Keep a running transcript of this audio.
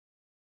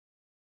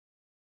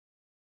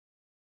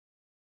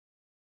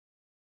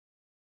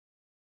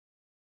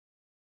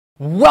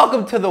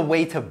Welcome to The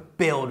Way to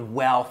Build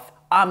Wealth.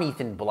 I'm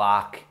Ethan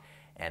Block,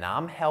 and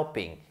I'm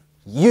helping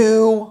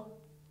you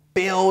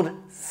build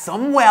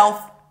some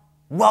wealth.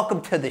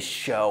 Welcome to the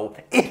show.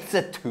 It's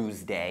a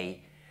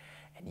Tuesday,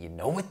 and you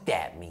know what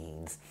that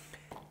means.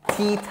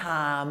 Tea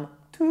Time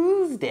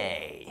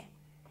Tuesday.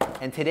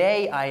 And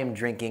today I am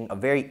drinking a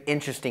very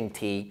interesting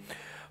tea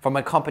from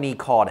a company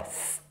called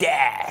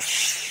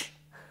Stash.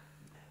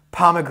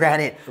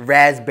 Pomegranate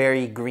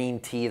raspberry green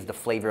tea is the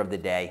flavor of the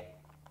day.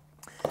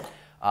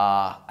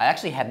 I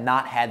actually have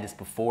not had this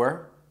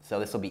before, so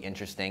this will be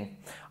interesting.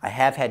 I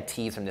have had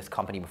teas from this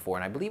company before,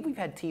 and I believe we've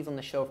had teas on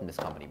the show from this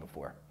company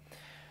before.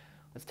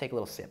 Let's take a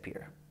little sip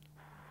here.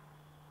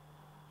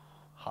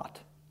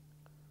 Hot.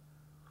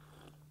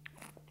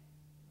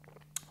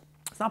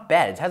 It's not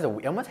bad.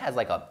 It almost has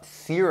like a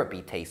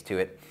syrupy taste to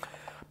it.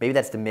 Maybe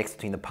that's the mix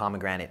between the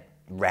pomegranate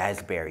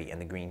raspberry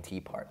and the green tea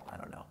part. I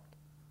don't know.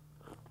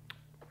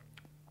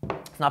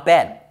 It's not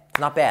bad. It's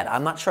not bad.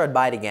 I'm not sure I'd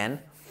buy it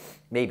again.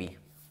 Maybe.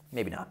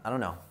 Maybe not. I don't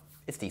know.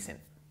 It's decent.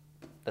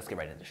 Let's get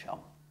right into the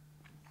show.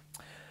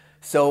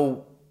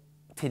 So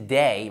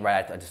today,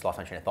 right, I just lost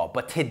my train of thought,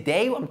 but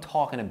today I'm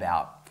talking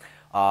about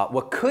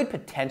what could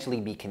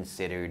potentially be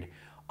considered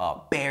a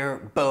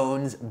bare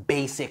bones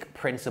basic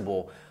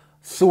principle,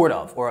 sort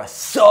of, or a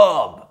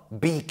sub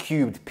B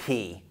cubed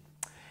P,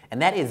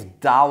 and that is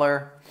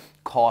dollar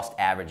cost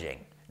averaging.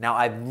 Now,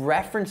 I've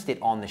referenced it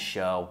on the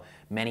show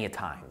many a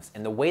times,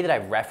 and the way that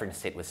I've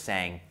referenced it was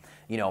saying,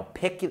 you know,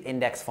 pick your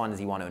index funds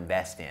you want to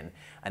invest in,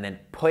 and then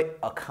put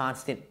a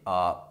constant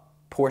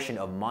portion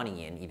of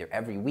money in either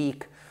every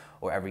week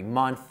or every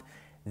month.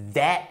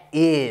 That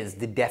is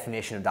the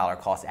definition of dollar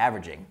cost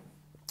averaging.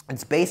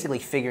 It's basically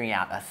figuring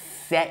out a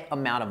set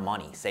amount of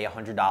money, say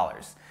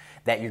 $100,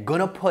 that you're going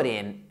to put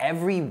in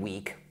every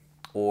week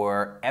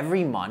or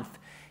every month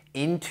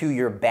into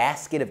your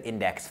basket of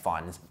index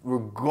funds,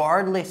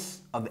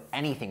 regardless of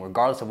anything,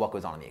 regardless of what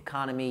goes on in the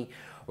economy,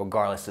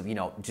 regardless of, you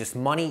know, just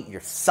money you're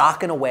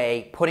socking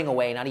away, putting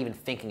away, not even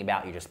thinking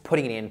about, you're just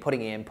putting it in,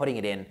 putting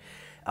it in.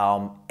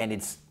 And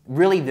it's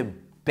really the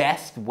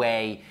best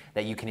way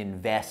that you can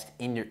invest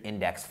in your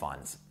index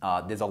funds.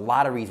 There's a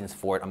lot of reasons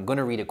for it. I'm going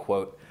to read a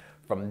quote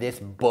from this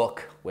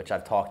book, which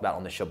I've talked about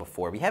on the show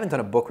before. We haven't done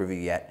a book review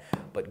yet,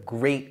 but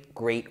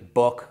great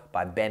book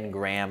by Ben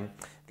Graham,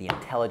 The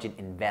Intelligent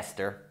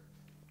Investor.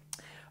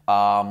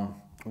 I'm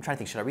trying to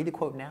think, should I read the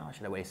quote now or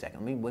should I wait a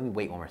second? Let me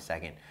wait one more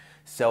second.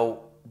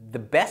 So the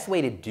best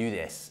way to do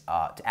this,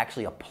 to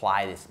actually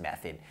apply this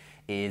method,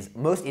 is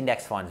most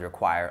index funds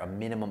require a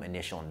minimum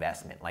initial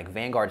investment, like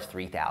Vanguard's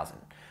 $3,000.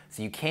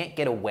 So you can't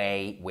get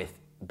away with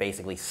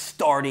basically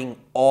starting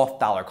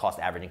off dollar cost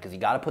averaging because you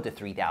got to put the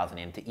 $3,000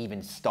 in to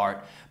even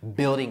start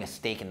building a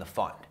stake in the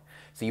fund.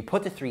 So you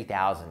put the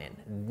 $3,000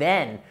 in.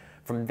 Then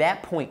from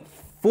that point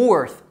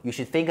forth, you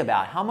should think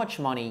about how much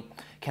money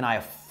can I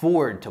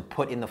afford to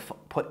put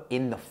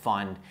in the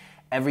fund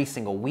every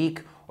single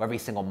week or every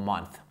single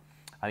month.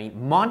 I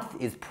mean,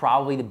 month is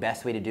probably the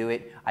best way to do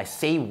it. I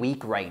say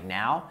week right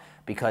now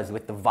because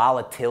with the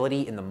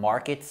volatility in the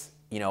markets,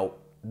 you know,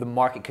 the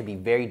market could be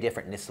very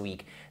different this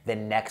week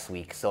than next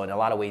week. So in a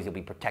lot of ways, you'll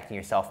be protecting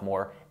yourself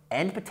more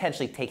and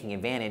potentially taking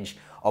advantage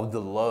of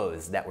the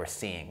lows that we're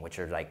seeing, which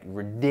are like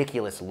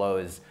ridiculous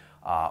lows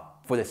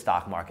for the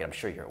stock market. I'm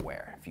sure you're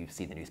aware if you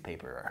see the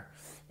newspaper or,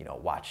 you know,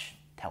 watch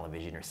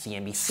television or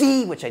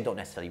CNBC, which I don't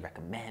necessarily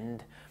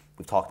recommend.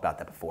 We've talked about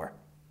that before.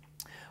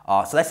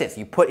 So that's it. So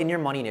you put in your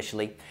money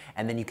initially,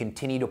 and then you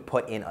continue to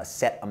put in a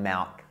set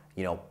amount,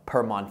 you know,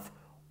 per month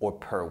or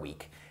per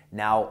week.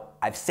 Now,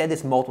 I've said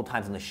this multiple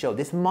times on the show.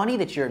 This money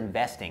that you're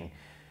investing,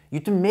 you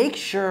have to make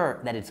sure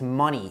that it's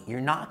money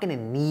you're not going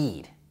to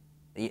need.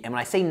 And when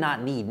I say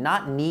not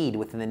need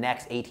within the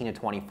next 18 to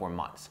 24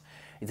 months.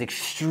 It's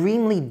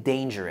extremely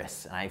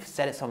dangerous, and I've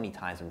said it so many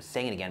times, I'm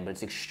saying it again, but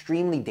it's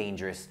extremely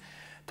dangerous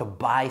to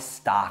buy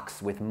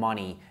stocks with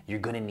money you're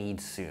going to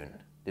need soon.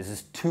 This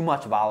is too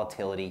much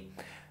volatility,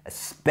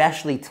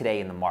 especially today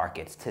in the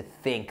markets, to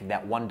think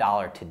that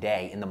 $1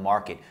 today in the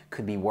market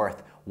could be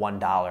worth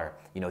 $1,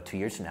 you know, 2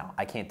 years from now.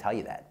 I can't tell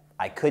you that.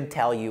 I could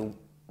tell you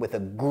with a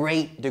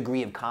great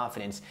degree of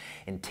confidence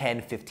in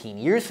 10, 15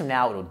 years from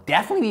now, it'll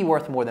definitely be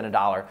worth more than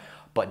 $1,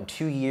 but in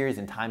 2 years,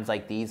 in times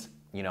like these,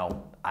 you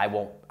know, I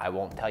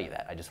won't tell you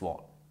that. I just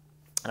won't.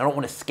 And I don't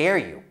want to scare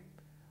you.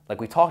 Like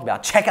we talked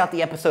about, check out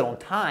the episode on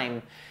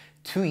time.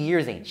 2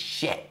 years ain't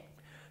shit.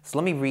 So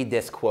let me read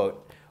this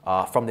quote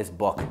from this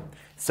book.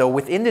 So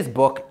within this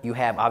book, you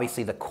have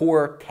obviously the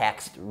core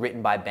text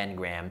written by Ben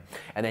Graham,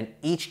 and then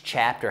each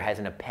chapter has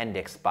an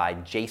appendix by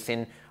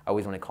Jason. I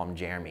always want to call him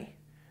Jeremy,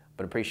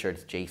 but I'm pretty sure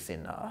it's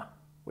Jason.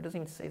 What doesn't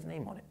even say his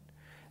name on it?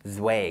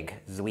 Zweig.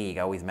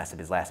 I always mess up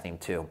his last name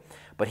too.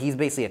 But he's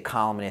basically a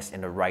columnist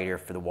and a writer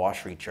for the Wall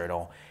Street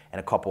Journal and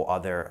a couple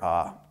other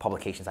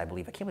publications, I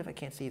believe. I can't believe I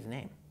can't see his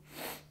name.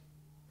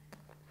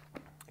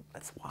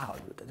 That's wild.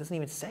 It doesn't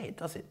even say it,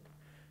 does it?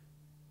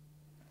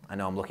 I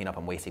know I'm looking up,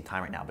 I'm wasting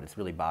time right now, but it's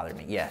really bothering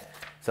me. Yeah,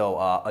 so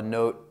a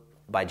note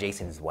by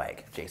Jason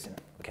Zweig. Jason,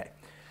 okay.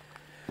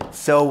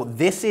 So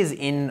this is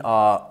in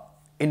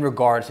in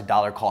regards to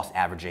dollar cost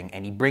averaging,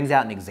 and he brings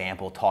out an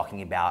example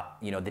talking about,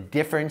 the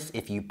difference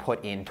if you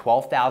put in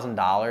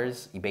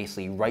 $12,000, you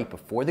basically right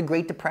before the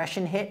Great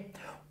Depression hit,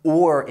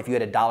 or if you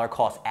had a dollar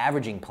cost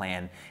averaging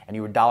plan and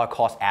you were dollar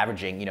cost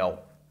averaging,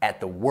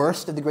 at the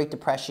worst of the Great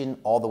Depression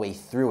all the way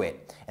through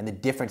it, and the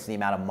difference in the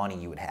amount of money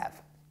you would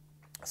have.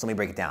 So let me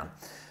break it down.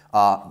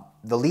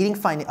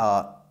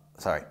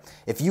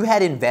 If you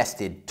had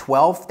invested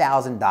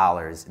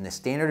 $12,000 in the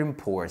Standard &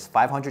 Poor's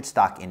 500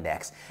 stock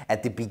index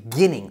at the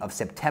beginning of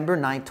September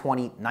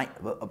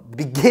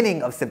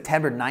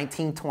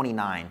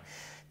 1929,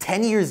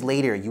 10 years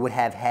later, you would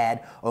have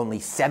had only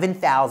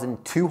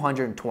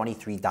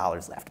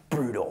 $7,223 left.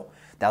 Brutal.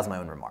 That was my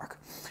own remark.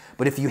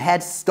 But if you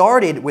had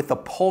started with a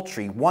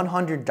paltry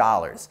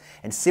 $100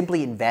 and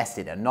simply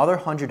invested another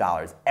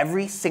 $100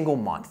 every single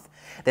month,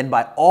 then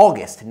by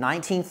August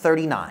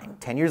 1939,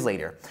 10 years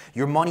later,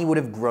 your money would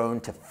have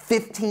grown to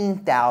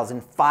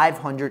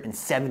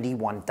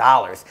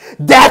 $15,571.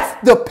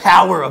 That's the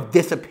power of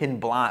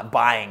disciplined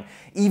buying,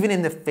 even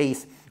in the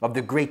face of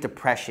the Great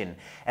Depression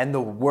and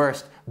the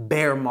worst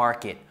bear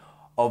market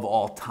of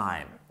all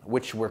time,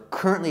 which we're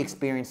currently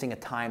experiencing a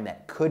time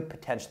that could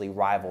potentially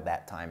rival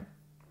that time.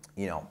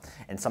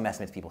 And some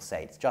estimates people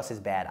say it's just as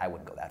bad. I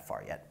wouldn't go that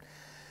far yet.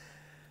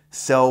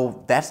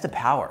 So that's the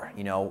power,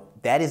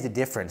 that is the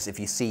difference. If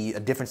you see a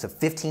difference of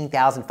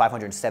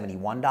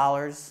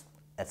 $15,571,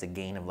 that's a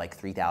gain of like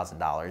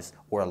 $3,000,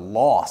 or a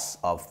loss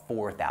of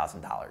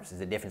 $4,000 is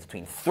the difference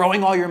between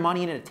throwing all your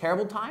money in at a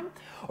terrible time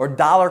or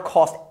dollar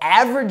cost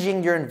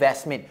averaging your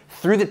investment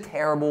through the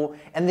terrible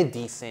and the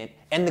decent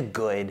and the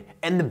good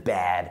and the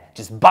bad,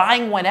 just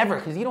buying whenever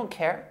because you don't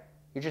care.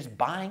 You're just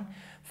buying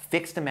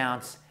fixed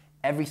amounts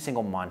every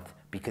single month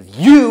because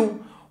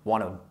you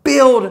want to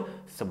build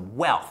some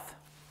wealth.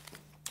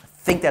 I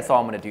think that's all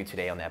I'm going to do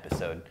today on the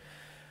episode.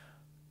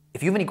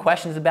 If you have any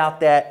questions about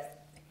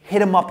that, hit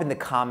them up in the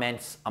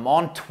comments. I'm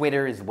on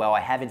Twitter as well.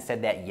 I haven't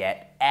said that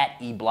yet,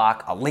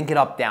 @eblock. I'll link it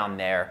up down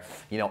there.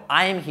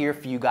 I am here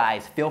for you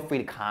guys. Feel free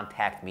to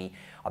contact me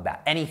about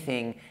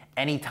anything,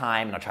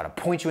 anytime, and I'll try to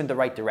point you in the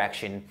right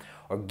direction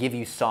or give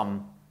you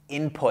some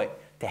input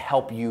to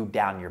help you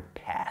down your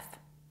path.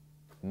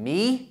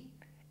 Me,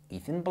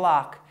 Ethan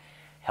Block,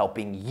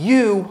 helping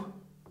you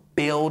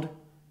build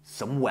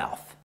some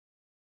wealth.